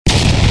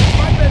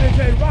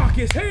J-Rocc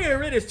is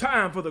here. It is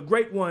time for the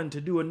great one to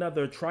do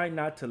another Try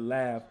Not to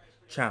Laugh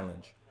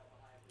challenge.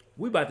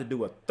 We about to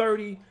do a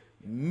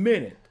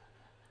 30-minute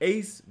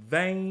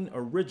Acevane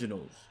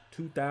Originals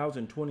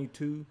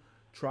 2022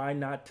 Try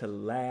Not to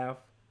Laugh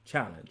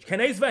challenge. Can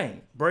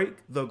Acevane break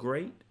the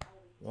great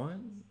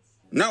one?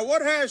 Now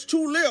what has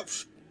two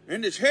lips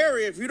and is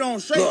hairy if you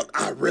don't say Look, it?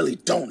 I really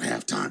don't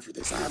have time for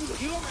this. I have to...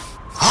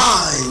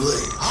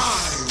 Highway,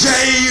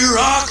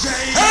 J-Rocc,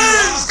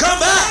 hands come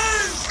back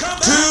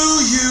to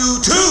you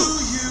too.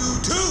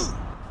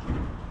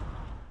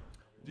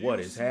 What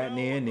is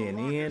happening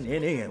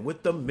in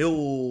with the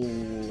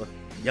millions?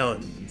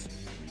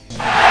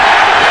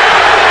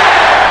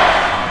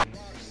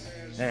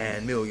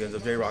 And millions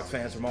of J-Rocc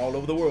fans from all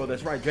over the world.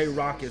 That's right,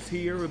 J-Rocc is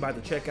here. We're about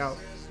to check out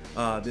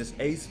this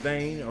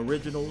Acevane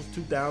Originals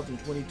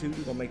 2022. We're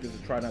gonna make this a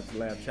Try Not to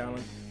Laugh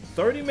challenge.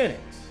 30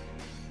 minutes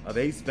of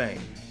Acevane.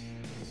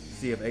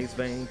 See if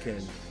Acevane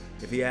can,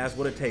 if he has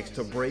what it takes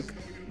to break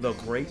the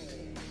great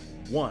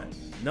one.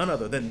 None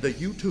other than the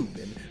YouTube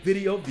and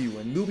video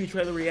viewing, movie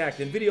trailer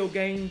reacting, video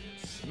game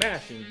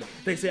smashing.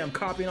 They say I'm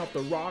copying off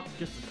The Rock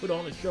just to put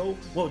on a show.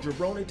 Well,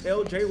 Jabroni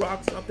tell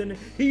J-Rocc something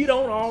he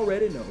don't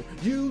already know.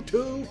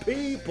 YouTube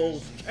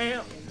people's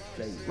champ,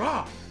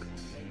 J-Rocc.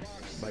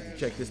 About to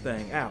check this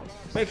thing out.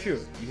 Make sure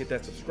you hit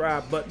that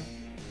subscribe button.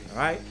 All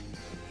right,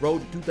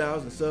 road to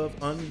 2,000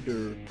 subs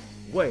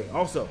underway.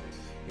 Also,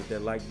 hit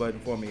that like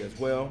button for me as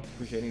well.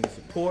 Appreciate any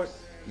support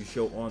you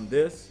show on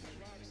this.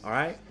 All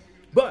right,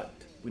 but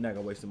we're not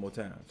gonna waste some more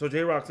time. So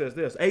J-Rocc says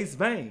this: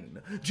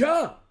 Acevane,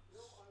 just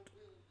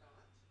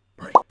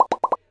break.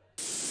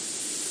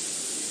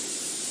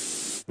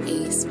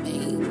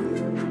 Acevane.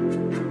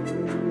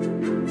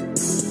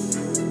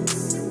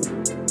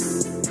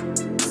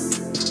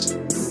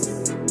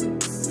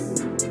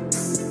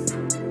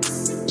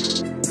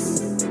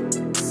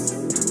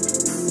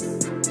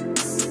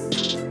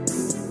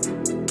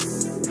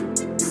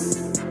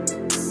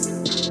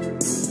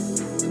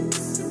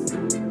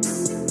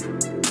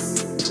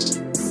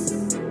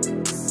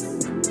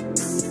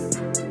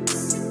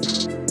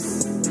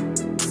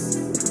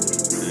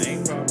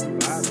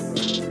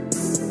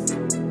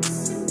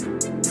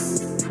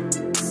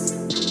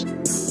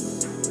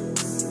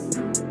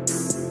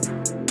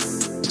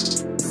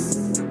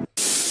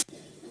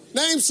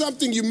 Name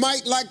something you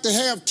might like to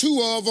have two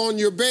of on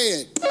your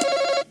bed.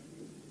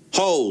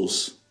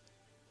 Holes.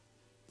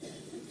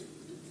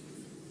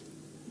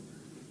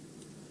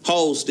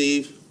 Holes,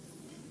 Steve.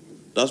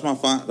 That's my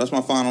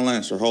final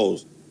answer.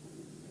 Holes.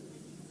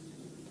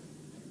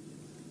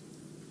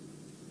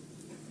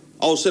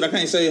 Oh shit, I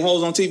can't say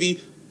holes on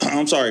TV.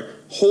 I'm sorry.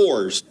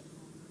 Whores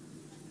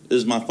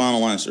is my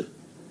final answer.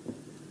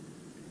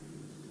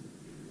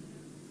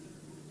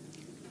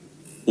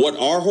 What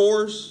are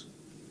whores?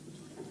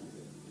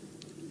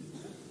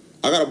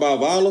 I gotta buy a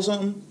vial or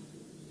something?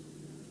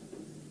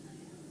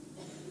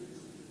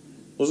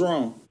 What's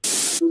wrong?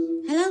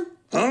 Hello?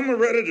 I'm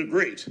Loretta the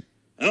Great.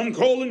 I'm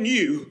calling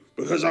you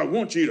because I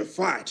want you to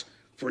fight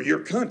for your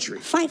country.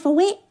 Fight for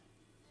what?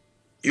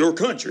 Your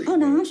country. Oh,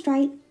 no, I'm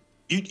straight.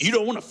 You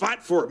don't want to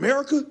fight for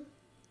America?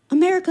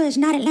 America is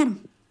not Atlanta.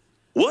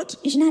 What?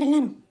 It's not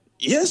Atlanta.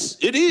 Yes,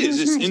 it is.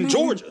 No, it's not. in It's not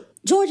Georgia.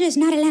 Atlanta. Georgia is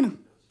not Atlanta.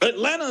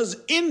 Atlanta's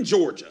in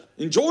Georgia.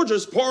 And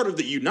Georgia's part of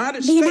the United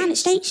The States. United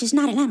States is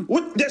not Atlanta.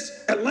 What?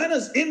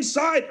 Atlanta's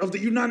inside of the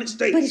United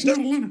States. But it's not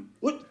Atlanta.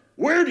 What?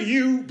 Where do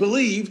you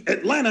believe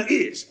Atlanta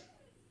is?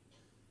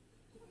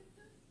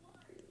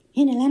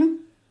 In Atlanta?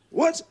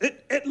 What?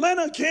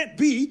 Atlanta can't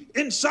be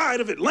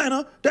inside of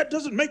Atlanta. That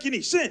doesn't make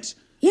any sense.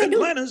 Yeah,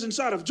 Atlanta's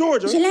inside of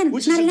Georgia, It's Atlanta.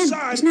 which It's is not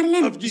inside Atlanta. It's not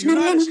Atlanta. of the It's not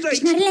United Atlanta. States,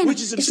 It's not Atlanta.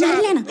 which is It's not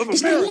inside Atlanta. of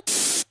It's not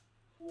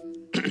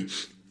America.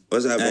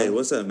 What's up, bro? Hey,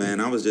 what's up, man?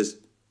 I was just...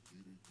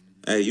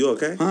 Hey, you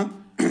okay? Huh?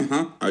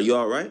 Huh? Are you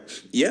all right?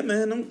 Yeah,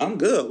 man, I'm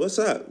good. What's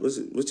up?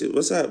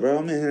 What's up, bro?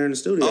 I'm in here in the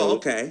studio. Oh,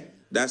 okay.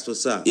 That's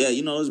what's up. Yeah,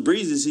 you know, it's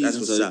breezy season. That's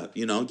what's up.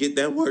 You know, get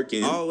that work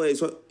in.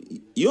 Always.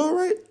 You all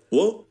right?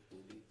 Well,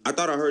 I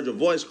thought I heard your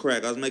voice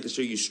crack. I was making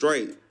sure you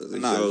straight.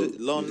 Nah, so,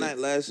 long night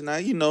last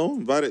night, you know,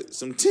 invited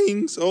some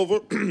teens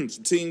over.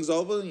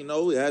 You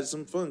know, we had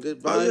some fun,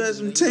 good vibes. Oh, you had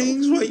some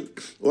teens?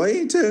 Why you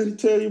ain't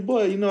tell your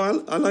boy? You know,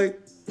 I like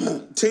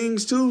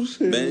teens too.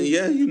 Man,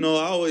 yeah, you know,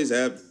 I always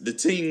have the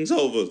teens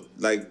over.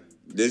 Like,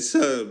 this,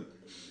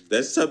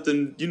 that's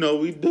something, you know,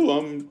 we do.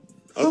 I'm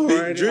a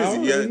big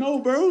drizzy. Yeah, no,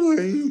 bro.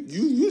 Like,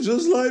 you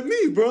just like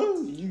me,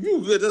 bro.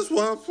 You good. That's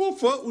why I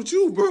fuck with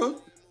you,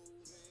 bro.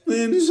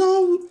 Man, it's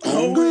always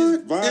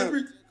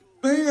vibe.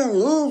 Man, I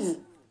love,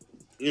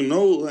 you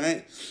know,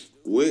 like,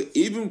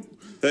 even.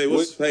 Hey,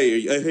 hey,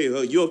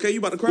 you okay? You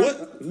about to cry?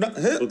 What? No,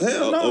 hell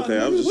no. Okay,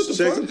 I was just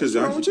checking because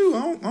I'm with you. I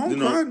don't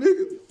cry,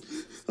 nigga.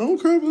 I don't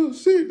cry about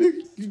shit,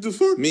 nigga. You the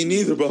fuck? Me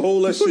neither, but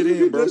hold that shit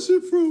in, bro. That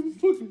shit from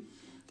fucking.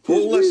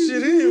 Hold that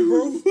shit in,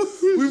 bro.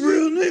 We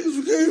real niggas.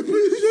 We can't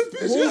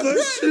hold that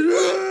shit in.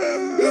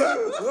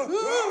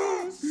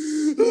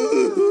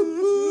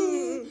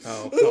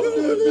 Oh, come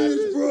on,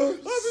 bro.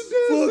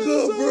 Fuck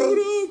up, bro.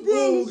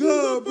 Oh,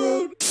 God, bro.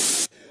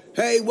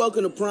 Hey,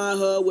 welcome to Prime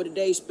Hub with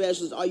today's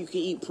specials. All you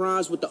can eat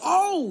prawns with the.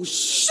 Oh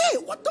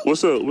shit! What the?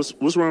 What's up?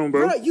 What's wrong,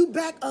 bro? Bro, you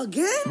back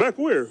again? Back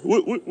where?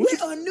 What With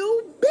a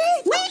new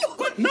bitch.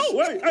 What? No,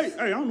 wait, hey,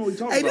 I don't know what you're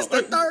talking Hey, this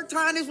about. the third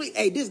time this week.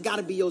 Hey, this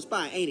gotta be your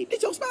spot, ain't it?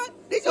 This your spot?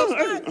 This your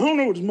Hey, I spot? don't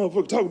know what this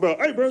motherfucker talking about.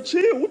 Hey, bro,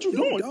 chill. What you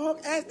doing? Dog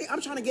ass nigga.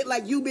 I'm trying to get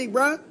like you, big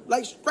bro.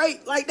 Like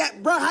straight like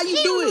that, bro. How you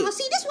doing?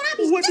 See, this what I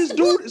be. What this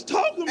dude is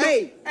talking about?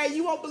 Hey,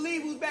 you won't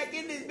believe who's back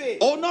in this bitch.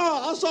 Oh, no,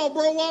 I saw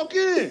bro walk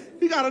in.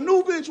 He got a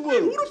new bitch with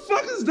him. Who the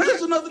fuck is that?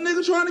 That's another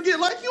nigga trying to get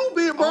like you,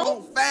 big bro.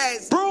 Oh,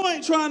 fast. Bro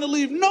ain't trying to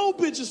leave no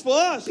bitches for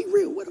us. Be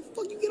real. Where the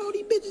fuck you get all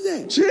these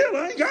bitches at? Chill,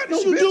 I ain't got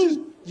no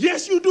bitches.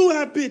 Yes, you do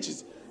have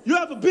bitches. You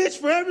have a bitch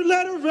for every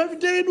letter of every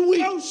day of the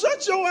week. Oh,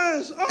 shut your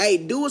ass up. Hey,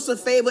 do us a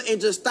favor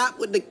and just stop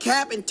with the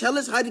cap and tell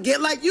us how to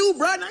get like you,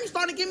 bro. Now you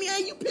starting to give me,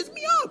 hey, you piss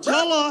me off, bro.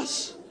 Tell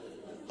us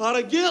how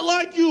to get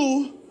like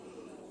you,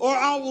 or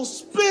I will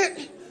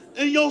spit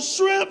in your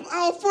shrimp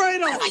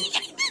Alfredo. Where you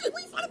get these bitches?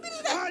 Where you find a bitch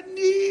at? I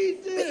need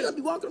Bitches this. that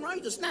be walking around,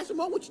 you just snatch them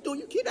up. What you doing?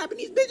 You kidnapping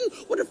these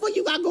bitches? What the fuck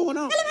you got going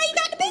on? Tell him how you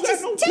got the I bitches.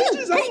 got no Tell him.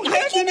 bitches. I don't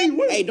have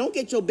any. Hey, don't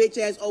get your bitch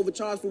ass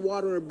overcharged for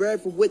water and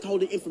bread for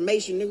withholding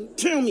information, nigga.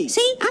 Tell me.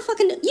 See, I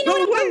fucking. You know No,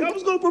 what I'm wait, doing? I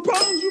was gonna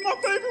propose. You my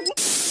favorite one.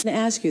 I'm going to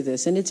ask you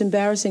this, and it's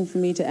embarrassing for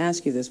me to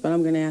ask you this, but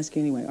I'm going to ask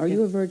you anyway. Are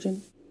you a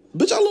virgin?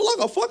 Bitch, I look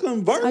like a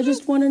fucking virgin. I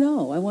just want to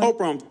know.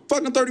 Oprah, I'm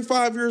fucking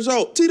 35 years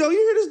old. Tito, you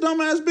hear this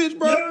dumbass bitch,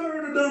 bro? Yeah, I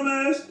heard a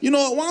dumbass. You know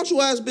what? Why don't you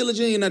ask Billie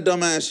Jean that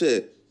dumbass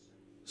shit?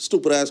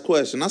 Stupid ass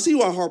question. I see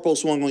why Harpo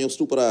swung on your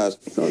stupid eyes.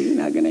 So you're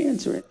not going to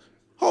answer it.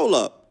 Hold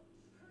up.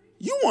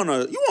 You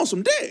want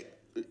some dick?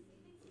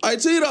 Hey,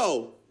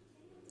 Tito.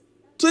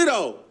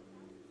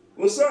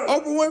 What's up?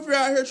 Oprah Winfrey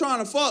out here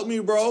trying to fuck me,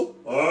 bro.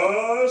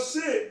 Oh,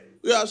 shit.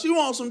 Yeah, she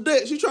wants some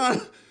dick. She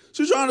trying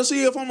to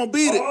see if I'm gonna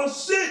beat it. Oh,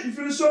 shit. You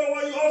finna show her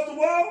why you off the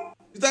wall?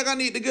 You think I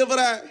need to give her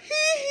that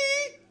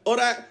hee-hee or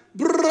that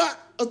brrrah,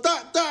 a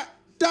dot,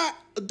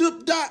 a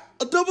dip dot,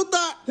 a double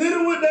dot? Hit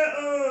her with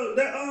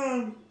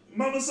that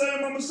mama say,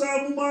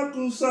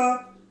 mumaku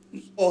sa.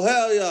 Oh,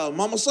 hell yeah.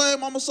 Mama say,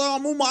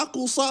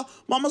 mumaku sa.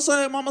 Mama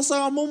say,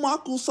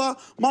 mumaku sa.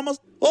 Mama.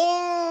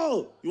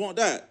 Oh, you want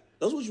that?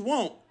 That's what you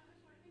want.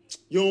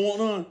 You don't want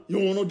none? You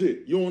don't want no dick?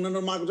 You don't want none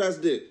of Michael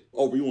Jackson's dick?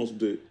 Oh, you want some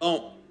dick?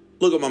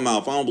 Look at my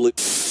mouth. I don't believe.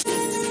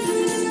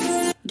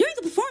 During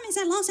a performance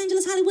at Los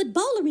Angeles Hollywood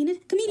Bowl Arena,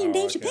 comedian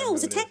Dave Chappelle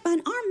was attacked by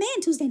an armed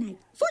man Tuesday night.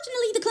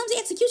 Fortunately, the clumsy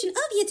execution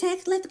of the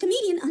attack left the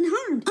comedian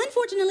unharmed.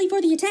 Unfortunately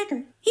for the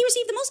attacker, he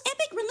received the most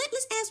epic,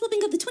 relentless ass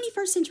whooping of the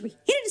 21st century.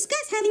 Here to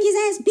discuss having his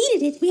ass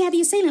beated it, we have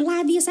the assailant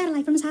live via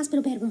satellite from his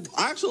hospital bedroom.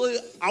 Actually,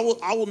 I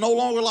will no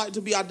longer like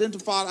to be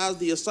identified as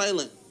the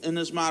assailant in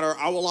this matter.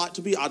 I would like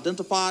to be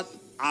identified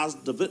as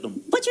the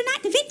victim. But you're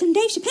not the victim.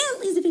 Dave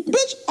Chappelle is the victim.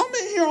 Bitch, I'm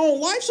in here on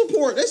life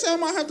support. They say I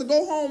might have to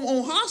go home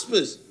on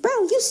hospice. Bro,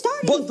 you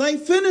started. But they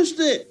finished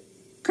it.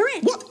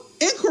 Correct. What?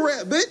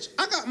 Incorrect, bitch.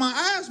 I got my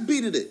ass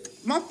beated it.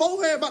 My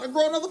forehead about to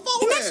grow another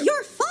forehead. And that's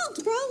your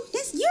fault, bro.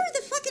 You're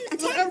the fucking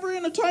attacker. Every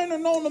entertainer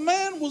known to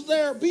man was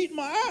there beating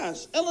my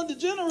ass. Ellen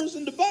DeGeneres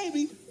and the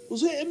baby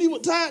was hitting me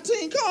with tag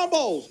team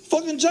combos.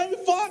 Fucking Jamie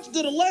Foxx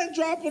did a leg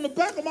drop on the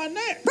back of my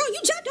neck. Bro,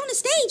 you jumped on the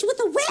stage with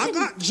a weapon. I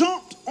got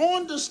jumped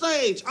on the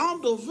stage.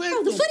 I'm the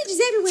victim. Bro, the footage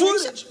is everywhere.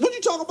 Footage? What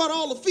you talking about?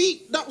 All the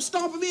feet that was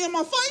stomping me in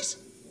my face?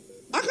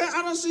 I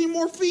done seen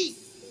more feet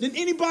than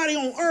anybody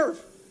on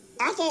earth.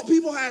 I thought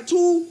people had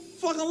two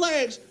fucking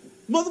legs.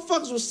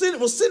 Motherfuckers was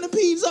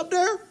centipedes up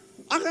there.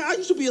 I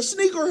used to be a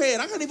sneakerhead.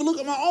 I can't even look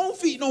at my own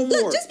feet no more.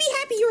 Look, just be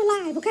happy you're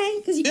alive, okay?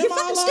 Because you're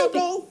fucking stupid.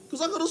 Though?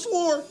 Because I could have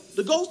swore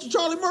the ghost of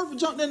Charlie Murphy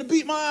jumped in and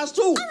beat my ass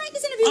too. All right,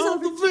 this interview's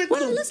over. The victim.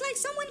 Well, it looks like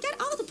someone got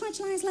all the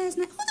punchlines last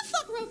night. Who the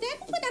fuck wrote that?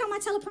 Who put that on my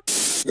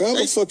teleprompter?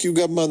 How the fuck you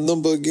got my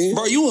number again?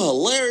 Bro, you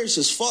hilarious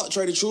as fuck,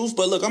 Trey the Truth.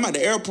 But look, I'm at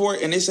the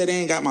airport and they said they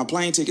ain't got my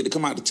plane ticket to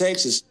come out to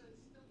Texas.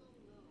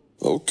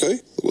 Okay,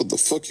 what the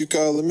fuck you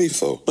calling me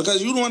for?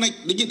 Because you want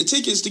to get the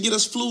tickets to get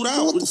us flued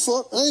out. What the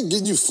fuck? I ain't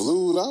getting you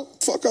flued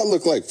out. Fuck, I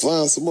look like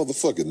flying some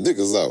motherfucking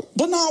niggas out.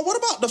 But nah, what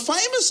about the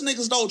famous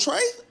niggas though, Trey?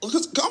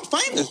 Because I'm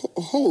famous.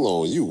 Hold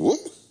on, you what?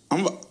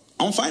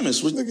 I'm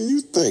famous. Nigga,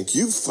 you think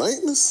you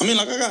famous? I mean,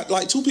 like, I got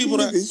like two people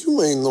that... Nigga,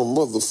 you ain't no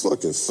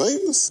motherfucking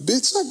famous.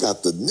 Bitch, I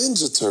got the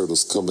Ninja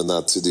Turtles coming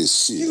out to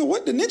this shit. Nigga,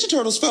 what? The Ninja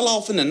Turtles fell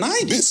off in the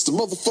 90s. Bitch, the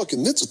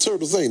motherfucking Ninja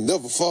Turtles ain't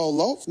never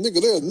fall off.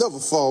 Nigga, they'll never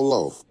fall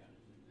off.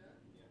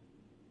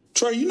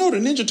 Trey, you know the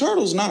Ninja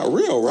Turtles not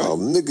real, right? Oh,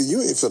 nigga, you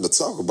ain't finna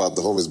talk about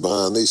the homies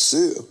behind they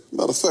shit.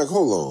 Matter of fact,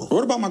 hold on.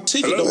 What about my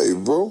ticket, though? Hey,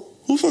 bro.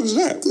 Who the fuck is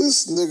that?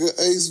 This nigga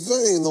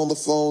Acevane on the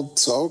phone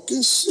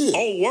talking shit.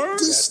 Oh, word?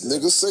 This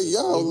nigga say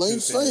y'all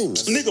ain't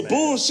famous. Nigga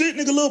bullshit,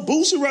 nigga Lil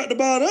Boosie rapped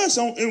about us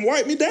and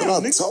wiped me down, But I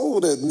nigga.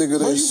 told that nigga that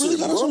Bro, you shit, really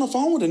got us on the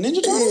phone with a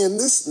Ninja Turtle? And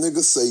this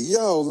nigga say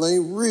y'all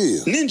ain't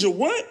real. Ninja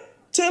what?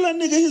 Tell that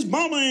nigga his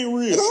mama ain't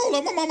real. Nigga, hold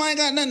up, my mama ain't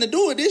got nothing to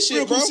do with this shit,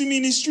 Real, bro. come see me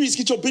in these streets,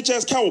 get your bitch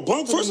ass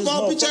cowabunga. First of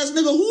all, bitch ass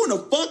nigga, who in the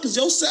fuck is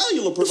your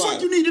cellular provider? The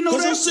fuck you need to know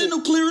that your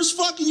signal clear as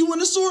fuck and you in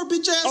the sewer,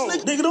 bitch ass Oh,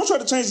 nigga. nigga, don't try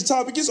to change the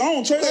topic. It's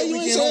on. Trey that you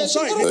ain't weekend on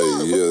saying site.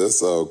 shit. Hey, yeah,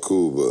 that's all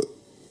cool, but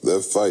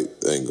That fight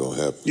ain't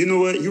gonna happen. You know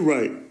what? You're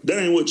right. That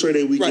ain't what Trey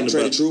Day weekend Right,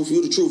 Trey, about. the truth.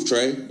 You the truth,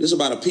 Trey. This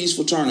about a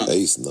peaceful turn-up.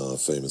 Ace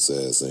non-famous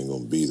ass ain't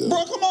gonna be there.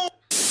 Bro, come on.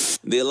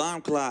 The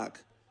alarm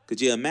clock.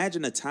 Could you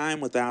imagine a time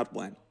without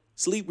one?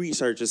 Sleep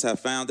researchers have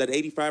found that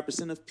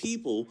 85% of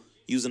people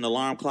use an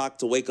alarm clock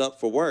to wake up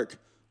for work,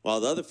 while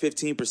the other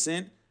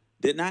 15%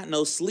 did not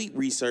know sleep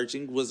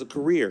researching was a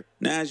career.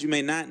 Now, as you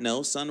may not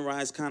know,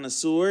 sunrise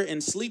connoisseur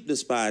and sleep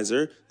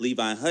despiser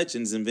Levi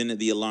Hutchins invented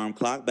the alarm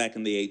clock back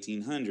in the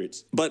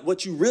 1800s. But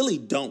what you really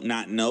don't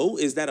not know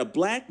is that a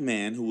black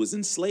man who was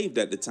enslaved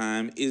at the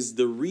time is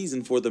the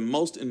reason for the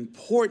most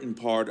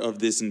important part of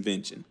this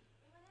invention,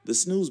 the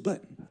snooze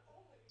button.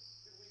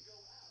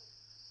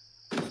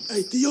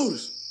 Hey,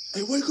 Theodis.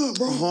 Hey, wake up,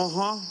 bro.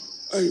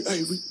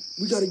 Hey,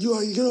 we gotta get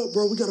out and get up,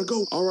 bro. We gotta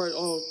go. All right,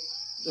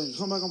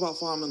 come back in about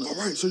 5 minutes. All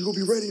right, so you gonna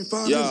be ready in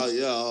 5 minutes?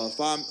 Yeah,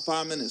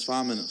 5 minutes.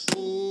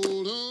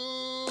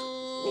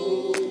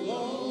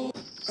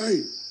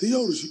 Hey,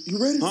 Theodis, you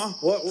ready? Huh?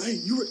 What? Hey,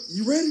 you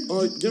ready?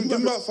 Give me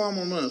about 5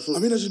 more minutes. I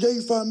mean, I just gave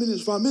you 5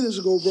 minutes 5 minutes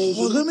ago, bro.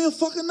 Well, give me a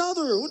fucking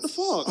another. What the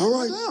fuck? All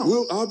right,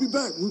 I'll be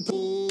back.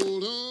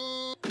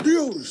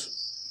 Theodis.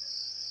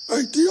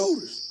 Hey,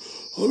 Theodis.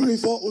 I ain't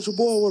fought with your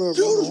boy or whatever.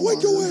 Theodis,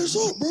 wake your ass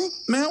up, bro.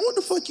 Man, what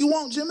the fuck you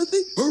want,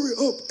 Jimothy? Hurry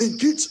up and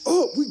get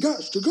up. We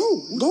got to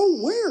go. Go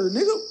where,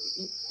 nigga?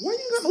 Why you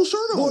ain't got no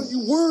shirt on? Boy, you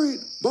worried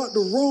about the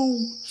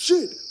wrong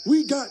shit.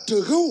 We got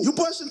to go. You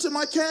bust into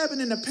my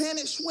cabin in a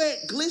panic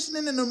sweat,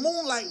 glistening in the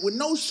moonlight with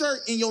no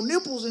shirt and your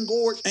nipples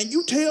engorged, and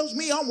you tells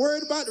me I'm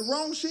worried about the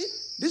wrong shit?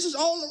 This is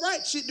all the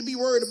right shit to be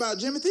worried about,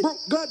 Jimothy. Bro,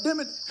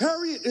 goddammit,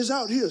 Harriet is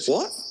out here.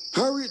 What?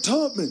 Harriet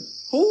Tubman.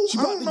 Who? She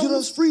about to get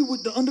us free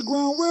with the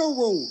Underground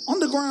Railroad.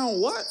 Underground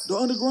what? The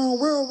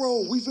Underground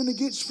Railroad. We finna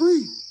get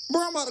free.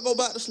 Bro, I'm about to go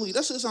back to sleep.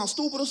 That shit sounds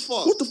stupid as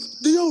fuck. What the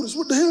Theodis,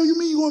 what the hell you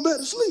mean you going back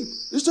to sleep?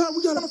 It's time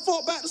we gotta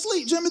fall back to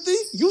sleep, Jimothy.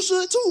 You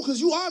should too,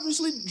 because you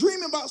obviously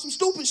dreaming about some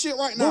stupid shit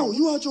right now. Bro,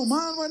 you out your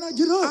mind right now?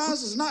 Get up.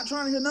 Eyes is not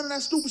trying to hear none of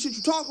that stupid shit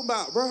you talking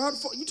about, bro. How the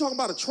fuck you talking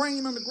about a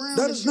train underground?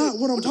 That is not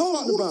what I'm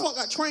talking Who about. the fuck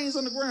got trains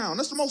underground?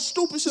 That's the most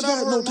stupid shit You I've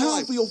got ever heard no in my time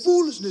life. for your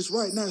foolishness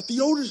right now,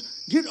 Theodis.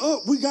 Get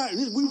up. We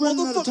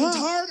running out of time.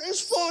 Tired as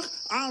fuck.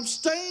 I'm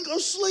staying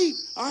asleep.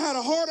 I had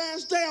a hard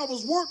ass day. I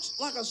was worked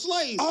like a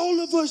slave. All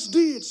of us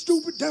did,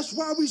 stupid. That's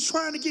why we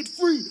trying to get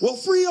free. Well,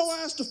 free your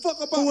ass to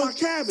fuck up out my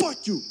cabin.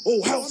 Fuck you.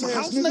 Oh, I'm a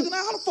house nigga.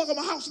 Now how the fuck I'm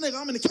a house nigga?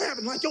 I'm in the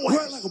cabin like your ass.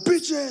 Right, like a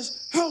bitch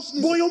ass house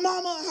nigga. Boy, your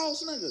mama a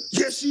house nigga.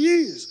 Yes, she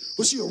is.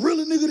 But she a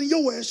realer nigga than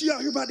your ass. She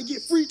out here about to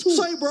get free too.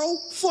 Say, bro,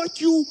 fuck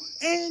you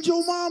and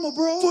your mama,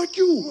 bro. Fuck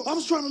you. I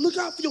was trying to look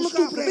out for your look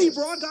stupid out for ass. me,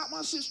 bro. I got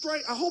my shit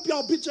straight. I hope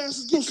y'all bitch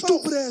asses get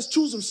caught. Stupid ass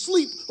choosing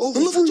sleep over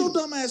and look free. at your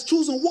dumb ass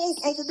choosing woke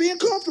over being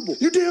comfortable.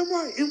 You're damn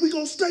right, and we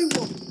gonna stay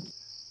woke.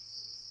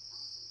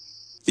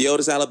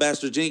 Theodis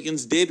Alabaster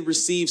Jenkins did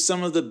receive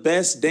some of the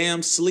best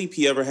damn sleep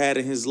he ever had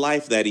in his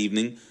life that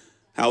evening.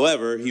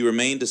 However, he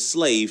remained a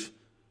slave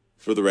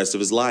for the rest of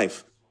his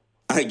life.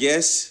 I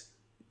guess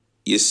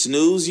you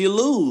snooze, you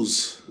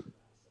lose.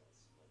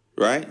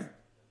 Right? You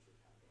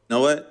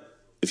know what?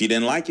 If you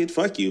didn't like it,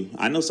 fuck you.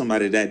 I know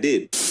somebody that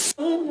did.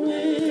 One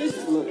wish,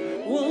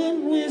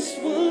 one wish,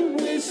 one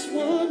wish,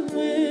 one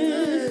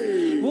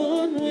wish,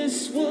 one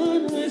wish,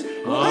 one wish.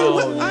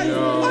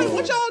 Hey,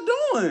 what y'all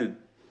doing?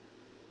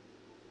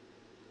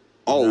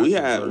 Oh, we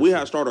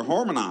had started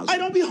harmonizing. Hey,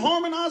 don't be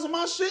harmonizing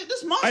my shit.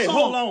 This is my Hey, song.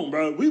 hold on,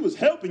 bro. We was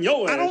helping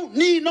your ass. I don't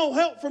need no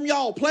help from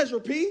y'all, Pleasure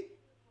P.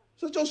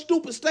 Shut your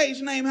stupid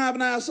stage name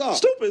having ass up.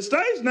 Stupid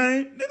stage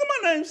name?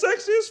 Nigga, my name's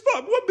sexy as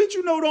fuck. What bitch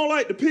you know don't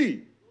like to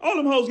pee? All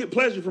them hoes get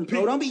pleasure from pee.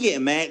 Bro, don't be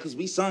getting mad because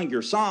we sung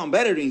your song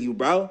better than you,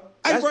 bro.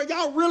 Hey, bro,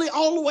 y'all really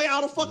all the way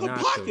out of fucking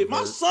pocket.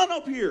 My son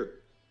up here.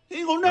 He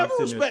ain't gonna never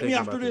respect me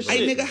after this shit.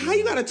 Hey, nigga, how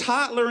you got a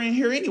toddler in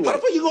here anyway? How the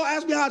fuck you gonna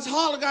ask me how a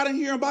toddler got in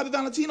here and Bobby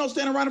Valentino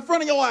standing right in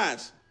front of your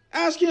ass?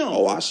 Ask him.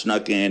 Oh, I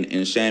snuck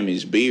in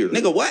Sammy's beard.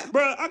 Nigga, what?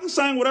 Bro, I can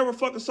sing whatever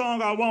fucking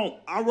song I want.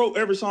 I wrote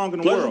every song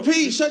in the world.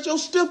 P, shut your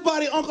stiff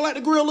body uncle at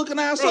the grill looking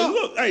ass bro, up.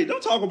 Look, hey,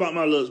 don't talk about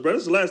my looks, bro.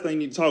 This is the last thing you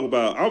need to talk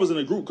about. I was in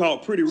a group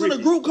called Pretty Ricky. In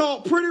a group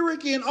called Pretty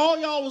Ricky and all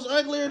y'all was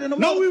uglier than a motherfucker.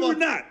 No, we were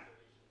not.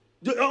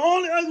 The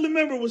only ugly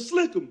member was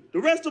Slickum. The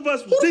rest of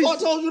us was Who the decent. fuck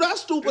told you that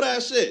stupid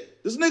ass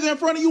shit? This nigga in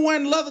front of you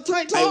wearing leather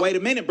tank top? Hey, wait a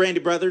minute, Brandy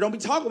brother. Don't be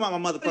talking about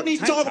my motherfucking You need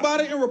to tank talk top. about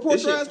it and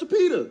report your ass to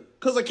Peter.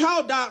 Because a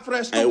cow died for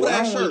that stupid Hey, why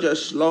ass don't we shirt.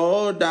 just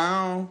slow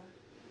down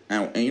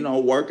and you know,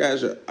 work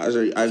as a If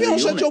you don't unit.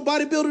 shut your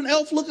bodybuilding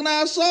elf looking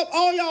ass up,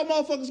 all y'all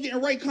motherfuckers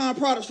getting Raycon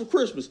products for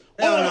Christmas.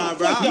 Nah,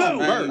 bro.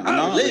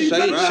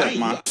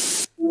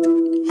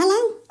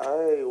 Hello?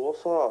 Hey,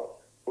 what's up?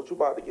 What you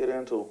about to get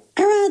into?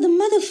 The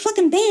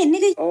motherfucking bed,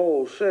 nigga.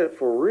 Oh, shit,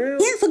 for real?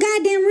 Yeah, for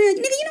goddamn real.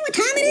 Nigga, you know what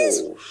time it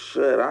is? Oh,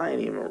 shit, I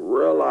ain't even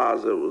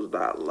realize it was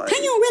that late. How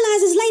you don't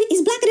realize it's late?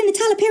 It's blacker than the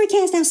Tyler Perry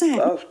cast outside.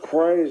 That's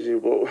crazy,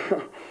 but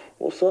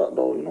what's up,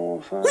 though? You know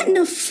what I'm saying? What in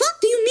the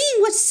fuck do you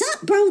mean, what's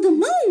up, bro? The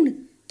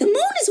moon. The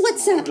moon is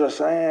what's up. I'm just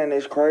saying,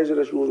 it's crazy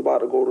that you was about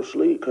to go to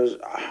sleep, because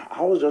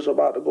I was just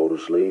about to go to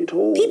sleep,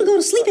 too. People go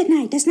to sleep at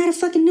night. That's not a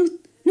fucking new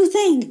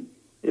thing.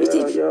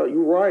 Yeah,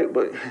 you're right,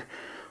 but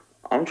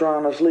I'm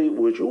trying to sleep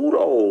with you,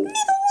 though. Nigga,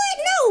 what?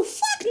 No, No,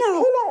 fuck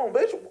no. Hold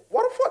on, bitch.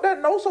 Why the fuck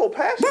that no so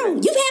passionate? Bro,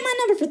 you've had my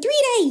number for 3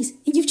 days,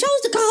 and you've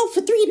chose to call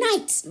for 3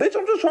 nights. Bitch,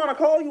 I'm just trying to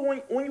call you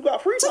when you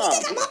got free time. So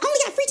you think I only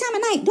got free time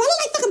at night? Do I look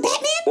like fucking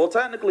Batman? Well,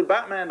 technically,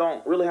 Batman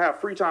don't really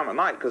have free time at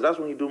night because that's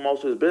when you do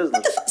most of his business.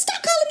 What the fuck?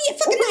 Stop calling me at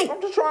fucking night.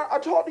 I'm just trying. I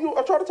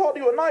try to talk to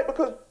you at night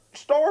because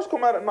stars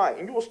come out at night,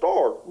 and you a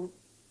star.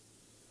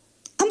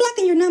 I'm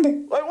blocking your number.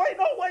 Wait,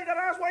 that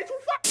ass way too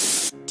far.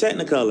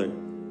 Technicolor,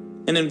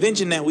 an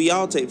invention that we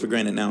all take for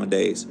granted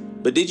nowadays.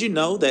 But did you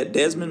know that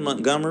Desmond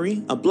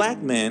Montgomery, a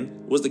black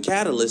man, was the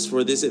catalyst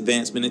for this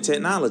advancement in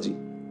technology?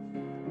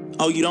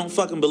 Oh, you don't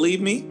fucking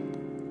believe me?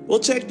 Well,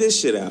 check this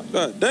shit out.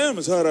 God damn,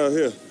 it's hot out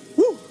here.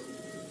 Woo.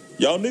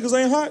 Y'all niggas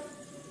ain't hot?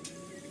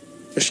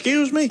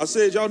 Excuse me? I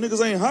said y'all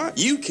niggas ain't hot?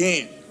 You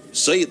can't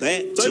say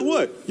that. Say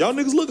what? Y'all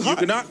niggas look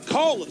hot. You cannot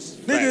call us.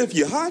 Nigga, if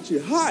you're hot,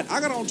 you're hot.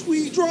 I got on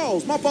tweed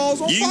drawers. My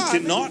balls on fire. You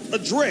cannot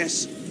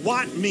address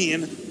white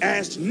men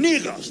as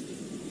niggas.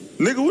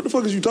 Nigga, what the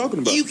fuck is you talking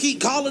about? You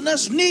keep calling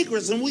us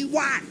niggers and we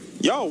white.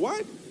 Y'all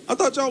white? I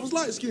thought y'all was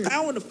light skinned.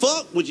 How in the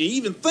fuck would you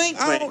even think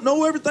that? I don't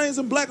know, everything's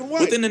in black and white.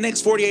 Within the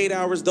next 48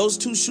 hours, those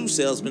 2 shoe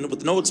salesmen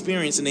with no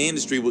experience in the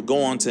industry would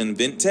go on to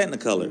invent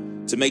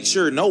Technicolor to make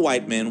sure no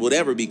white man would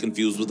ever be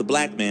confused with a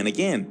black man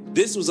again.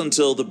 This was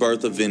until the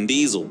birth of Vin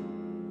Diesel.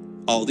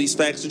 All these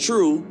facts are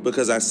true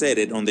because I said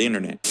it on the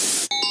internet.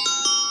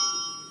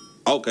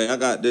 Okay, I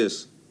got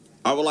this.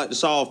 I would like to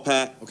solve,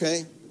 Pat.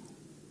 Okay.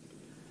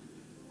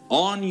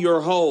 On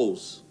your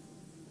hose.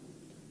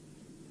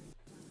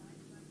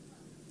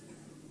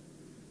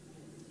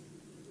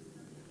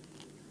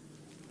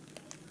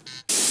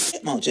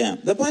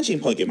 Hitmonchan, the punching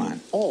Pokemon.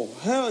 Oh,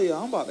 hell yeah,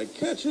 I'm about to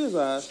catch his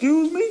ass.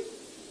 Excuse me?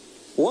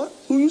 What?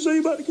 Who you say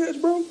you about to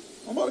catch, bro?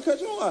 I'm about to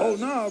catch your ass. Oh,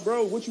 nah,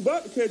 bro. What you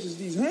about to catch is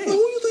these hands. Who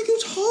you think you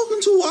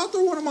talking to? I'll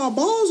throw one of my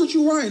balls at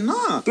you right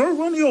now. Throw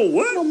one of your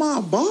what? One of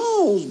my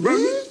balls, bro.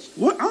 Bitch.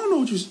 What? I don't know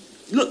what you...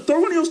 Look, throw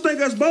one of your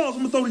stank-ass balls.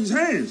 I'm gonna throw these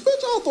hands.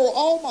 Bitch, I'll throw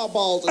all my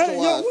balls at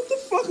your ass. What the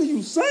fuck are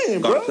you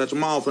saying, bro? Gotta catch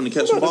them all from the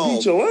catch I'm them about to balls.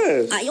 beat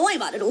your ass. You ain't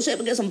about to do shit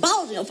but get some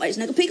balls in your face,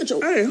 nigga.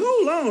 Pikachu. Hey,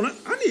 hold on.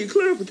 I need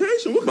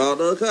clarification. What about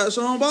to catch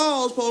some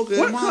balls,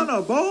 Pokemon? What kind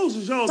of balls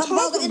is y'all talking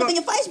about? Balls end up in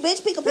your face,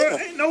 bitch. Pika, Bro,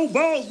 ain't no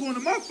balls going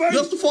in my face.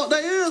 Yes, the fuck they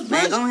is,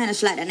 Man, bitch. go ahead and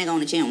slap that nigga on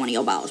the chin with one of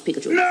your balls,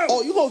 Pikachu. No.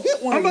 Oh, you gonna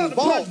get one I'm of about these to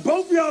balls. punch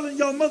both y'all in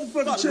your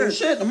motherfucking chest.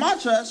 Shit to my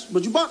chest,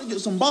 but you about to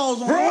get some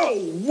balls on Bro,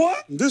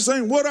 what? This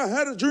ain't what I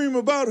had a dream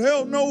about.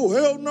 Hell no,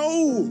 hell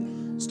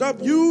no.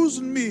 Stop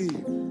using me.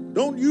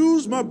 Don't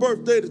use my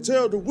birthday to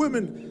tell the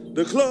women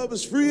the club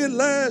is free at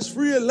last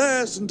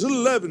until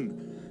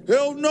 11.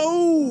 Hell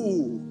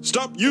no.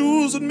 Stop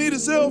using me to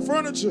sell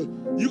furniture.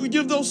 You can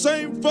give those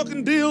same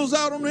fucking deals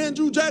out on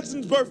Andrew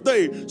Jackson's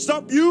birthday.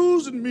 Stop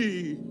using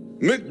me.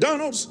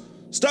 McDonald's,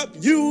 stop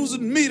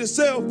using me to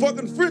sell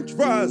fucking french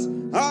fries.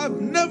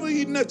 I've never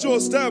eaten at your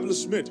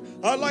establishment.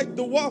 I like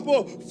the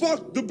Whopper,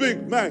 fuck the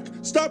Big Mac.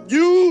 Stop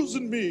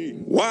using me.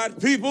 White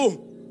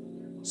people,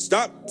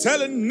 stop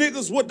telling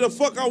niggas what the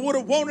fuck I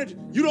would've wanted.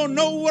 You don't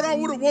know what I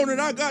would've wanted.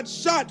 I got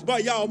shot by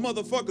y'all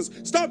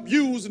motherfuckers. Stop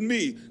using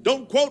me.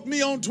 Don't quote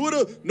me on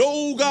Twitter.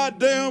 No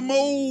goddamn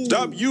more.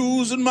 Stop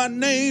using my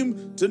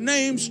name to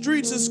name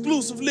streets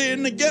exclusively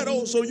in the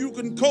ghetto so you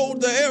can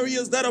code the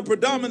areas that are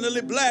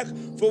predominantly black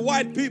for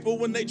white people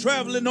when they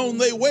traveling on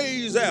their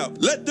ways out.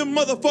 Let them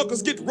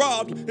motherfuckers get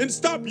robbed and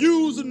stop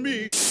using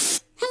me.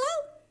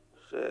 Hello?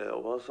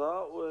 Shit, what's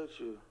up with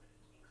you?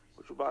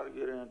 What you about to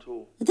get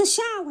into? The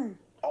shower.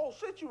 Oh,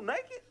 shit, you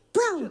naked?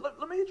 Bro. Shit,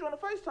 let me hit you on the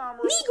FaceTime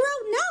real quick. Negro,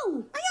 no. Are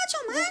you out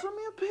your mind? Send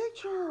me a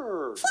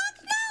picture.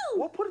 Fuck no.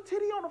 Well, put a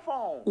titty on the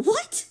phone.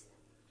 What?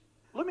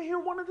 Let me hear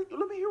one of your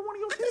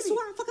titties. I could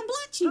swear I fucking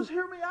blocked you. Just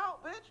hear me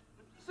out, bitch.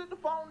 Sit the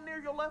phone near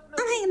your left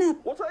nipple. I'm hanging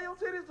up. Well, tell your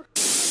titties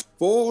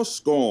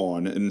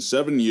to...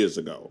 7 years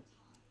ago,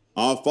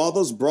 our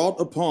fathers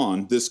brought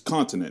upon this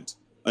continent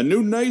a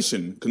new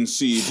nation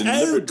conceived in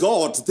liberty.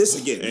 God,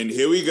 this again. And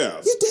here we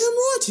go. You're damn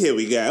right, here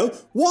we go.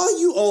 Why are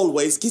you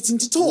always getting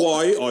to talk?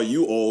 Why are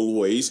you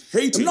always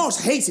hating? I'm not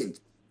hating.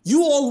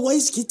 You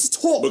always get to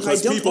talk.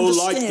 Because people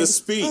like the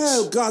speech.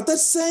 Oh, God, that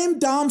same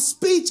damn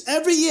speech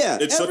every year.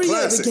 It's every a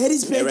classic. Year. The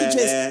Gettys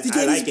Packages. The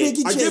Gettys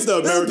Packages. I give the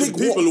American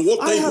people what they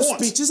want. I have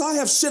want. speeches. I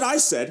have shit I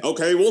said.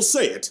 Okay, well,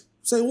 say it.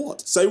 Say what?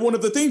 Say one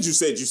of the things you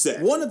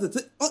said. One of the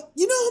things...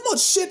 you know how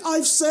much shit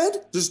I've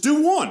said? Just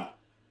do one.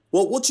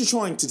 Well, what you're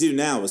trying to do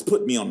now is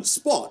put me on the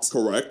spot.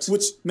 Correct.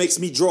 Which makes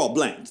me draw a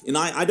blank. And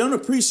I don't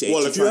appreciate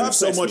Well, if you have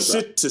so much me,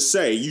 shit to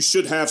say, you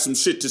should have some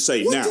shit to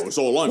say now. It's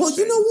all I'm saying. Well,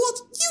 you know what?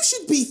 You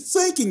should be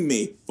thanking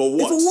me. For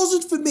what? If it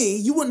wasn't for me,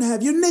 you wouldn't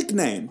have your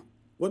nickname.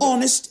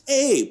 Honest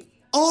Abe.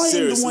 I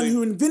am the one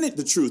who invented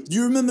the truth.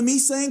 You remember me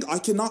saying I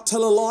cannot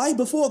tell a lie?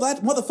 Before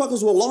that,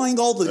 motherfuckers were lying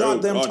all the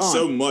goddamn time.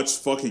 So much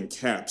fucking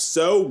cap.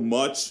 So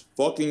much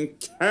fucking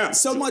cap.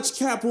 So much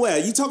cap where?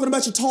 You talking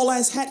about your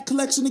tall-ass hat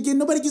collection again?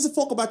 Nobody gives a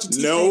fuck about your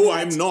teeth. No,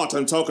 I'm not.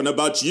 I'm talking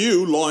about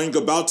you lying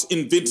about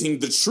inventing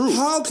the truth.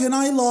 How can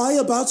I lie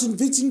about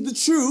inventing the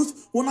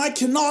truth when I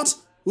cannot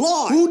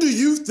lie? Who do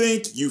you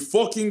think you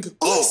fucking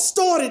are? I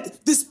started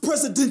this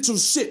presidential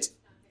shit.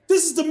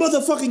 This is the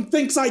motherfucking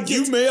thanks I get.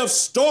 You may have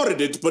started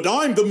it, but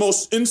I'm the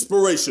most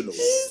inspirational.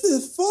 Who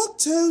the fuck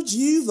told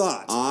you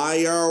that?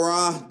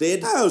 I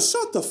did. Oh,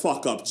 shut the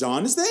fuck up,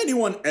 John. Is there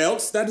anyone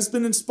else that has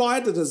been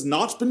inspired that has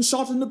not been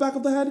shot in the back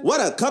of the head?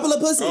 What a couple of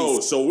pussies. Oh,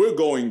 so we're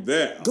going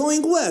there.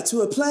 Going where?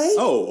 To a play?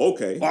 Oh,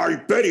 okay. I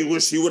bet he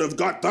wish he would have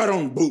got that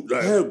on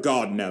bootleg. Oh,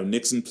 God, no,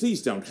 Nixon.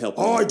 Please don't help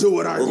me. I do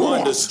what I want.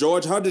 Remind us,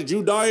 George, how did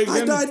you die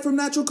again? I died from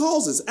natural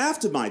causes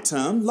after my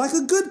term, like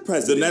a good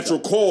president. The natural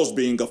cause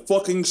being a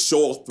fucking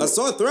sore throat. A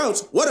sore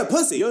throat? What a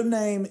pussy. Your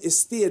name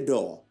is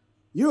Theodore.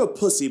 You're a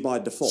pussy by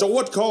default. So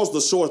what caused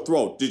the sore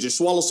throat? Did you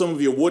swallow some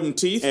of your wooden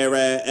teeth?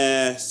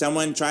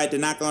 Someone tried to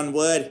knock on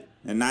wood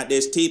and knocked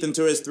his teeth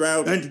into his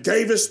throat. And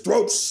gave his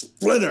throat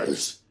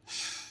splinters.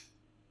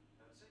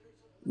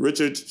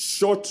 Richard,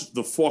 shut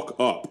the fuck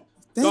up.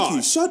 Thank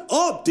you. Shut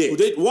up, Dick.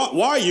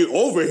 Why are you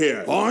over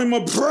here? I'm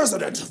a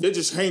president. They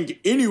just hang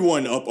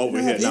anyone up over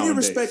here nowadays. Any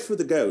respect for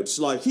the goats?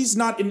 Like, he's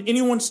not in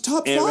anyone's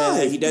top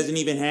 5. He doesn't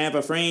even have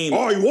a frame.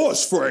 I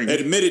was framed.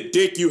 Admit it,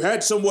 Dick. You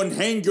had someone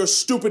hang your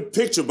stupid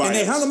picture by And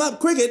they hung him up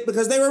cricket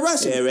because they were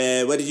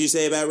Russian. What did you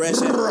say about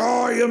Russia?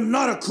 I am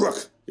not a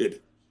crook.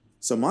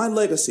 So my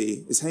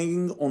legacy is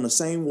hanging on the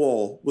same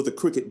wall with a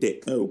cricket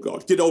dick. Oh,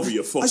 God. Get over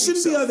your fucking I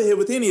shouldn't be over here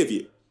with any of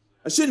you.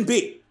 I shouldn't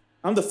be.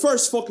 I'm the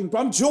first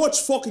I'm George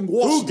fucking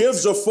Washington. Who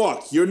gives a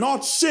fuck? You're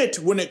not shit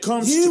when it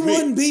comes to me. You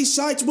wouldn't be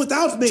shite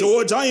without me.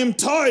 George, I am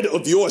tired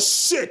of your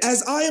shit.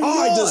 As I am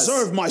I yours.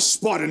 deserve my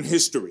spot in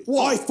history.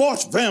 What? I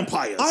fought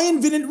vampires. I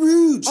invented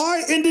rouge.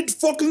 I ended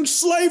fucking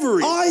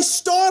slavery. I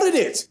started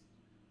it.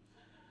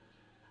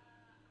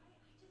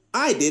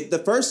 I did the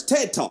first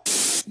TED Talk.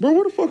 Bro,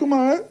 where the fuck am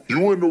I at?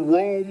 You in the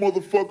wrong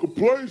motherfucking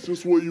place.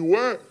 That's where you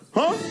at.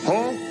 Huh?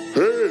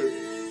 Head.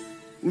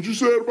 What you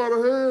said about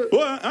a head?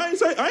 Well, I ain't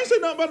say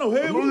nothing about no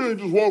head. I know you ain't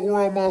just walking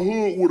around my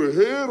hood with a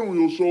head on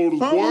your shoulders,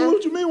 boy.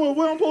 What you mean?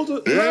 Where I'm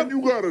supposed to... And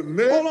you got a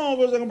neck. Hold on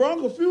for a second, bro. I'm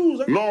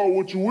confused. No,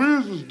 what you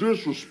is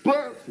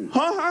disrespectful.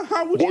 Huh?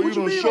 What you mean? Boy, you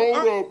done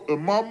showed up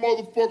in my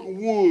motherfucking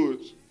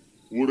woods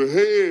with a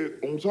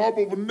head on top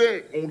of a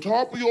neck, on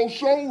top of your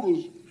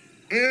shoulders,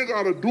 and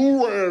got a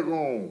do-rag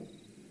on.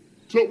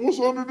 So what's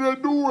under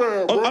that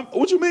do-rag, bro?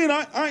 What you mean?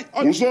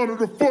 What's under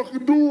the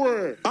fucking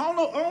do-rag? I don't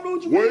know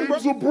what you mean, bro.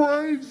 Waves of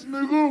braids,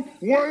 nigga.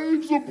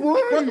 Waves of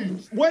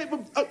braids. Wait,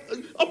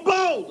 I'm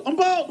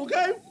bald,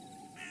 okay?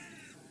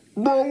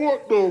 Bro,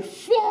 what the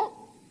fuck?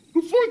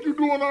 The fuck you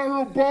doing out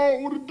here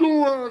bald with a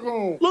do-rag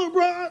on? Look,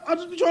 bro, I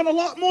just be trying to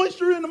lock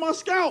moisture into my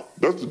scalp.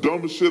 That's the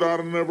dumbest shit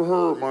I've never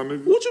heard, my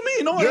nigga. What you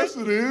mean? No, yes,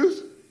 it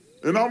is.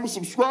 And I'm a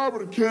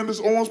subscriber to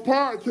Candace Owens'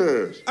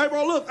 podcast. Hey,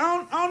 bro, look,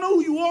 I don't know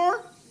who you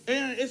are.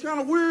 And it's kind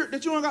of weird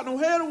that you ain't got no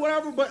head or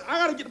whatever, but I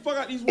gotta get the fuck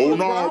out these woods,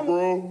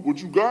 bro. What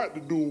you got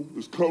to do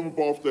is come up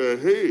off that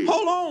head.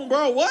 Hold on,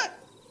 bro. What?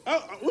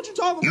 What you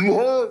talking about? You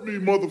heard me,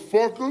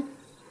 motherfucker.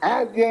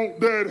 I want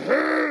that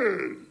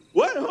head.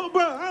 What?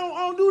 Bro, I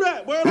don't do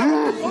that, bro.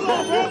 Hold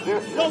on, bro.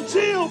 Yo,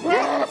 chill,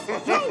 bro.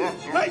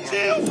 Hey,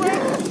 chill, bro.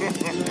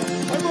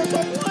 Hey, bro,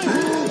 stop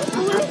playing.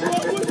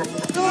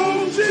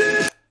 Yo,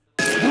 chill.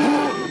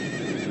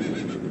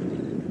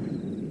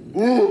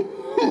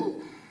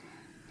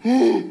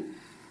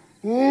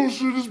 Oh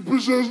shit, this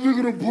bitch ass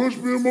nigga done punched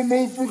me in my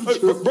motherfucking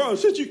chest. Bro,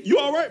 shit, you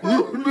alright,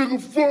 bro? Nigga,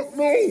 fuck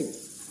no.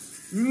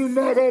 You done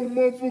knocked all the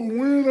motherfucking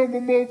wind out my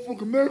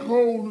motherfucking neck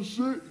hole and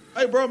shit.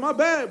 Hey, bro, my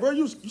bad, bro.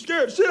 You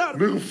scared the shit out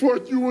of me. Nigga,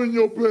 fuck you in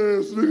your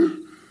pants,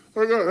 nigga.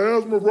 I got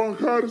asthma,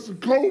 bronchitis, and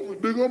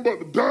COVID, nigga. I'm about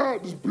to die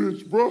out this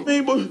bitch, bro.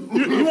 Hey, but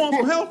you want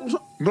some help?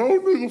 No,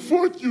 nigga,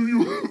 fuck you.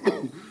 You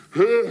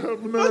head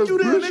having ass fuck you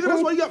there, bitch, nigga.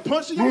 That's why you got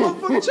punched in your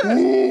motherfucking chest.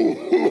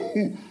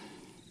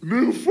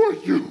 Nigga,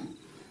 fuck you.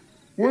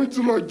 Wait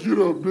till I get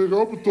up, nigga.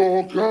 I'm gonna throw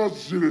all kinds of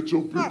shit at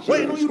your bitch.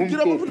 Wait on you to get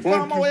up and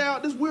find my way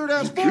out this weird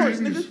ass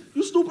forest, nigga.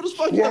 You stupid as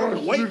fuck. You gotta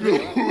wait,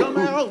 nigga. Dumb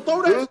ass,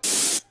 throw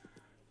that.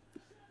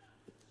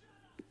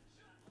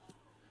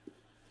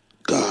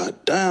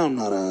 God damn,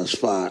 not a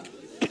spot.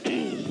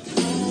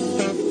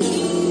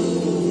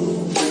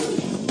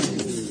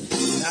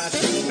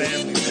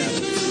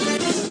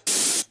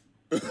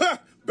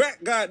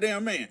 Back,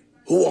 goddamn man.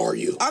 Who are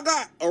you? I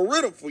got a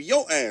riddle for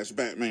your ass,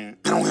 Batman.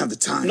 I don't have the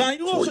time. Now you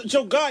gonna sit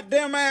your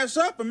goddamn ass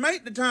up and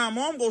make the time,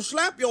 or I'm gonna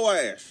slap your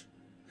ass.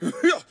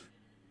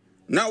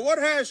 Now what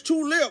has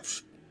 2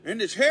 lips and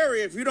it's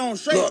hairy if you don't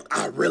say Look,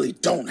 I really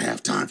don't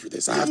have time for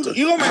this. I have to.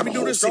 You gonna make me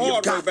do this the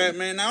hard way,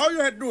 Batman. Now all you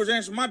have to do is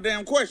answer my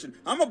damn question.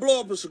 I'm gonna blow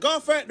up a cigar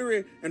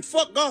factory and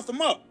fuck Gotham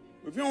up.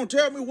 If you don't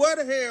tell me where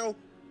the hell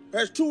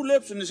has 2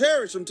 lips and it's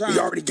hairy sometimes. We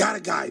already got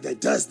a guy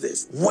that does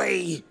this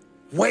way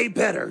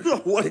better.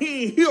 Well,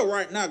 he ain't here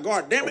right now,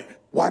 goddammit.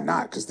 Why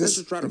not? Because this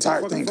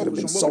entire thing could have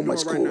been so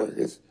much cooler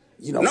if,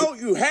 you know. No,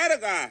 you had a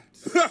guy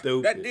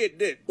that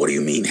did. What do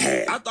you mean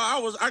had?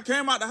 I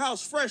came out the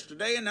house fresh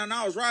today, and then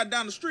I was riding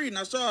down the street, and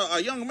I saw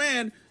a young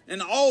man in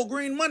an all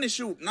green money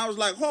suit, and I was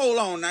like, hold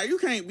on now, you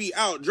can't be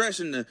out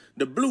dressing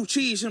the blue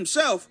cheese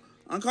himself.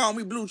 I'm calling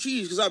me blue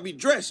cheese because I be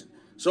dressing.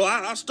 So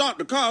I stopped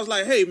the car. I was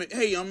like, hey,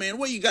 young man,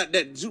 where you got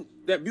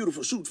that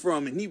beautiful suit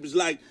from? And he was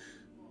like,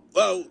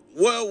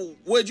 well,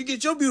 where'd you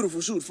get your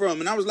beautiful suit from?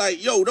 And I was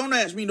like, yo, don't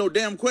ask me no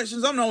damn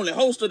questions. I'm the only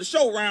host of the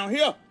show around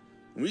here.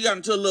 And we got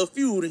into a little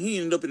feud, and he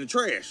ended up in the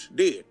trash,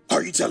 dead.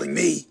 Are you telling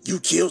me you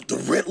killed the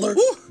Riddler?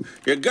 Woo,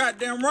 you're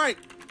goddamn right.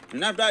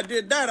 And after I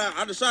did that,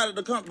 I decided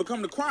to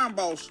become the crime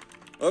boss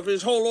of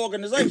his whole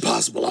organization.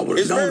 Impossible. I would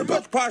have known about. It's very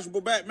much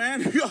possible,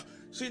 Batman.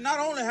 See, not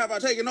only have I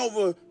taken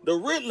over the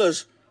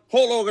Riddler's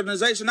whole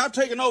organization, I've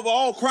taken over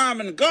all crime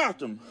in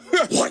Gotham.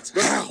 What?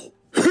 How?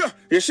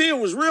 You see, it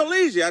was real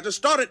easy. I just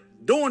started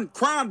doing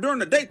crime during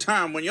the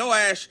daytime when your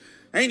ass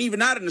ain't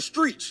even out in the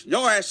streets.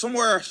 Your ass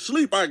somewhere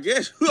asleep, I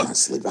guess.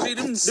 See,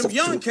 them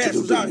young cats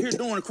was out here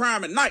doing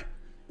crime at night.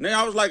 And then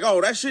I was like,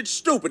 oh, that shit's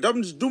stupid.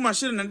 I'm just do my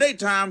shit in the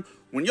daytime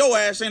when your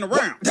ass ain't around.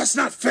 Well, that's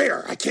not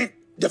fair. I can't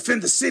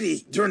defend the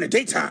city during the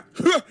daytime.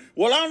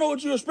 Well, I don't know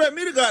what you expect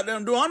me to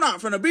goddamn do. I'm not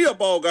finna be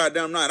up all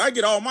goddamn night. I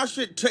get all my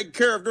shit taken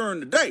care of during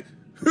the day.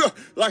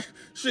 Like,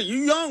 shit, you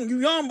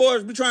young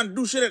boys be trying to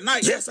do shit at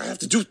night. Yes, I have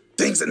to do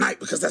things at night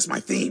because that's my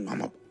theme.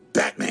 I'm a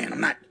Batman.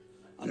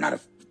 I'm not a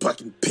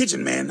fucking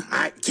pigeon man.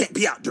 I can't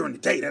be out during the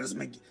day. That doesn't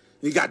make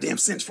any goddamn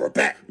sense for a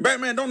bat.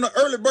 Batman, don't the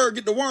early bird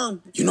get the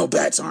worm? You know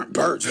bats aren't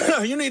birds,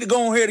 right? You need to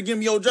go ahead and give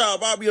me your job.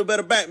 I'll be a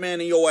better Batman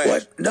than your ass.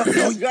 What? No,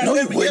 you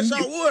wouldn't. Yes,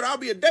 I would. I'll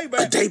be a day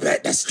bat. A day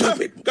bat? That's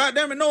stupid.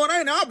 Goddamn it, no, it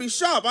ain't. I'll be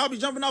sharp. I'll be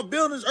jumping off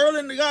buildings early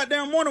in the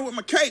goddamn morning with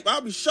my cape.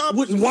 I'll be sharp.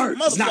 Wouldn't work.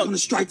 It's not going to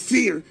strike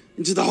fear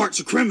into the hearts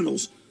of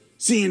criminals.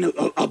 Seeing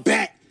a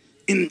bat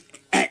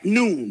at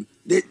noon.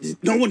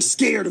 No one's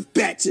scared of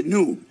bats at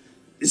noon.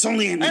 It's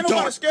only in the dark. Ain't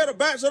nobody scared of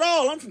bats at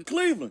all. I'm from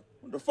Cleveland.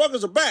 What the fuck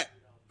is a bat?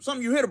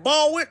 Something you hit a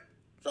ball with?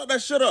 Shut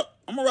that shit up.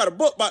 I'm gonna write a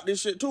book about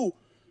this shit too.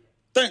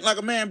 Think like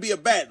a man, be a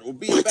bat, or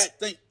be a bat.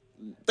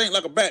 Think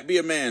like a bat, be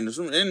a man.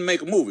 And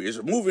make a movie. It's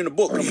a movie in a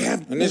book.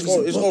 And it's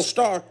gonna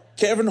star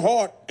Kevin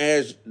Hart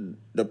as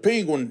the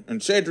Penguin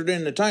and Cedric the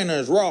Entertainer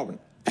as Robin.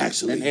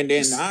 Actually, and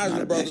then the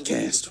Isley Brothers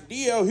cast.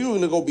 D.L.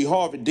 Hughley gonna be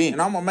Harvey Dent,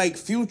 and I'm gonna make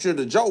Future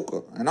the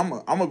Joker, and I'm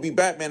gonna be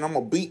Batman. I'm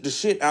gonna beat the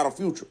shit out of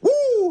Future.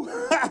 Woo!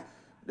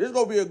 This is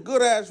gonna be a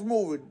good ass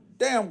movie.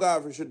 Damn,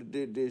 God, we should have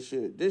did this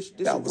shit. This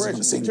I wasn't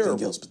gonna say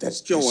anything else, but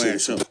that's your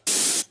ass up.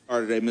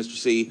 All right, today, Mr.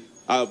 C.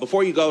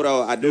 Before you go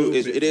though,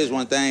 it is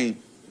one thing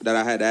that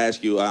I had to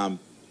ask you.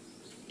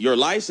 Your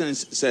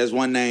license says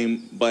one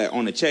name, but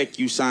on the check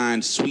you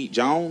signed Sweet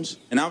Jones.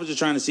 And I was just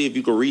trying to see if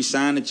you could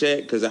re-sign the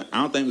check, because I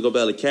don't think we're going to be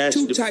able to cash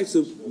Two types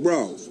of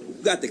bras.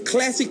 You got the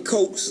classic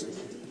Cokes.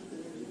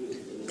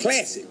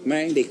 Classic,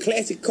 man. They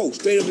classic Coke,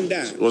 straight up and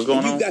down. What's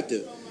going on? You got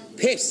the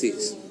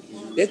Pepsis.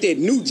 That's that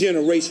new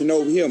generation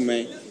over here,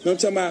 man. You know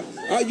what I'm talking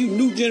about? All you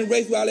new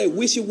generation, all that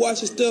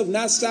wishy-washy stuff,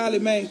 not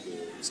solid, man.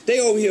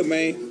 Stay over here,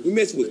 man. We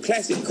messing with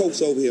classic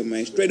Cokes over here,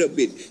 man. Straight up,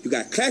 bitch. You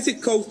got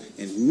classic Cokes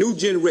and new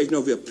generation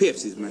over here,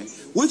 Pepsis, man.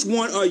 Which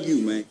one are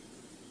you, man?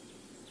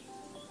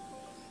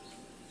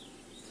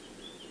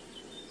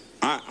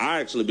 I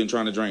actually been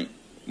trying to drink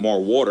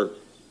more water.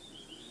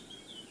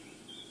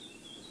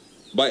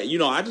 But, you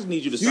know, I just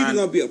need you to sign. You're either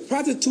going to be a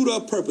prostitute or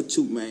a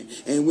perpetude, man.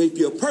 And if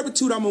you're a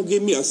perpetude, I'm going to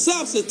give me a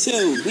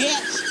substitute,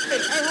 bitch. Hey,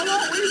 hold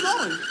on. Where you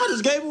going? I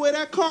just gave away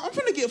that car. I'm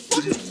finna get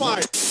fucking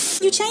fired.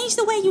 You change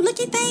the way you look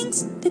at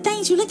things, the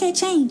things you look at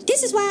change.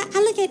 This is why I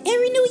look at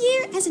every new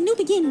year as a new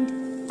beginning.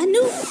 A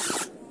new...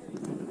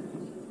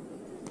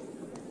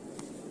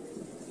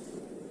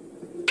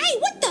 Hey,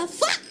 what the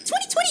fuck?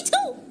 2022?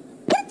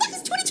 Where the fuck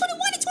is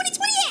 2021 and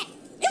 2020 at?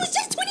 It was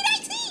just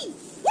 2019.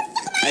 What the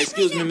fuck am I Hey,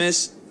 excuse me,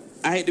 miss.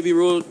 I hate to be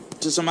rude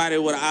to somebody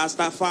with an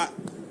I-stop fight,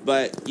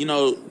 but, you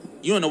know,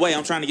 you in the way.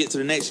 I'm trying to get to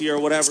the next year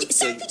or whatever.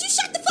 Sir, could you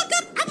shut the fuck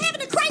up? I'm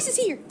having a crisis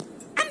here.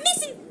 I'm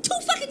missing 2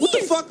 fucking years. What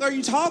the fuck are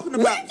you talking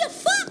about? Where the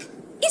fuck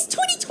is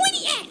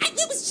 2020 at?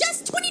 It was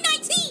just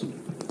 2019.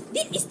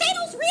 Is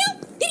Thanos real?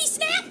 Did he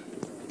snap?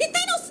 Did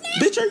Thanos snap?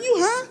 Bitch, are you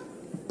high?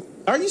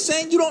 Are you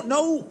saying you don't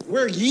know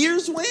where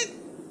years went?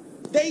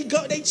 They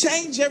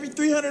change every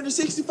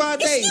 365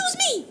 days. Excuse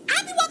me.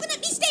 I've been walking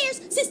up these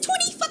stairs since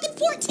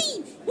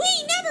 2014. We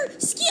ain't never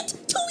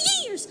skipped 2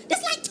 years.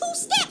 That's like 2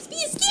 steps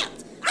being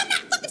skipped. I'm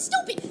not fucking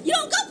stupid. You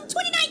don't go from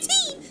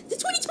 2019 to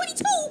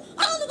 2022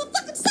 all of a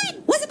fucking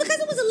sudden. Was it because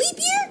it was a leap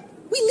year?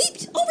 We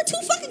leaped over 2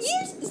 fucking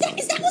years? Is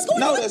that what's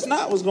going on? No, that's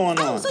not what's going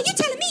on. Oh, so you're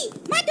telling me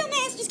my dumb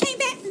ass just came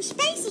back from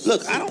space?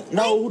 Look, I don't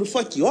know who the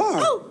fuck you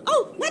are.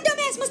 Oh, my dumb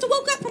ass must have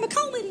woke up from a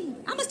coma then.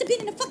 I must have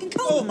been in a fucking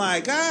coma. Oh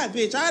my God,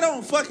 bitch, I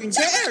don't fucking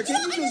care. Can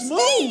you just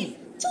move?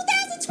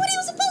 2020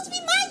 was supposed to be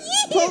my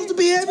year. Supposed to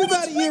be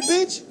everybody here,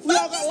 bitch. We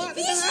all got locked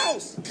in the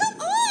house. Come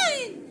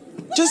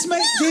on. Just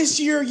make this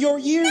year your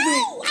year. No, I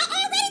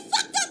already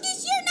fucked up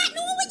this year not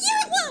knowing what year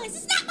it was.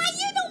 It's not my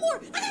year no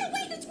more. I gotta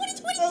wait until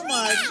 2023 Oh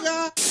my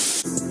God.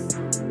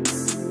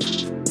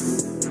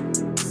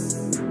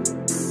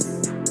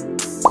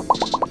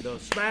 The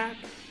smack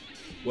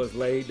was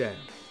laid down.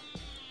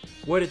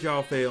 Where did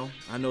y'all fail?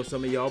 I know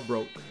some of y'all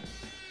broke.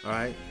 All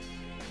right.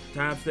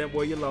 Timestamp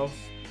where you lost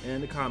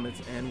in the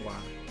comments and why.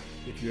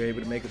 If you're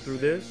able to make it through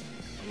this,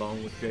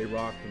 along with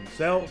J-Rocc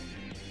himself,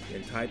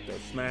 then type the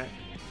smack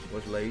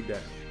was laid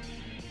down.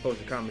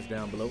 Post your comments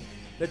down below.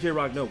 Let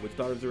J-Rocc know what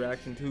started his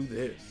reaction to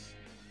this.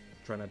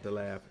 Try Not to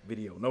Laugh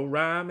video. No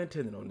rhyme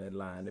intended on that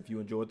line. If you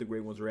enjoyed the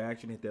Great One's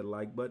reaction, hit that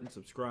like button,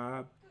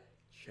 subscribe,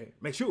 share.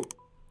 Make sure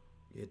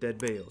you hit that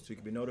bell so you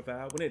can be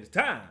notified when it is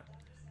time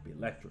to be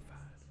electrified.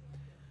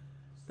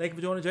 Thank you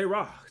for joining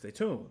J-Rocc. Stay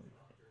tuned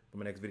for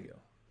my next video.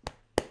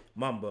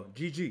 Mamba,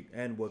 GG,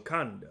 and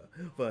Wakanda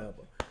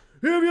forever.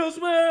 If you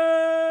smell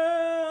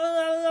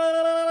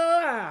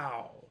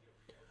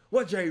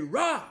what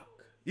J-Rocc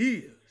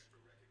is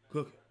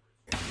cooking.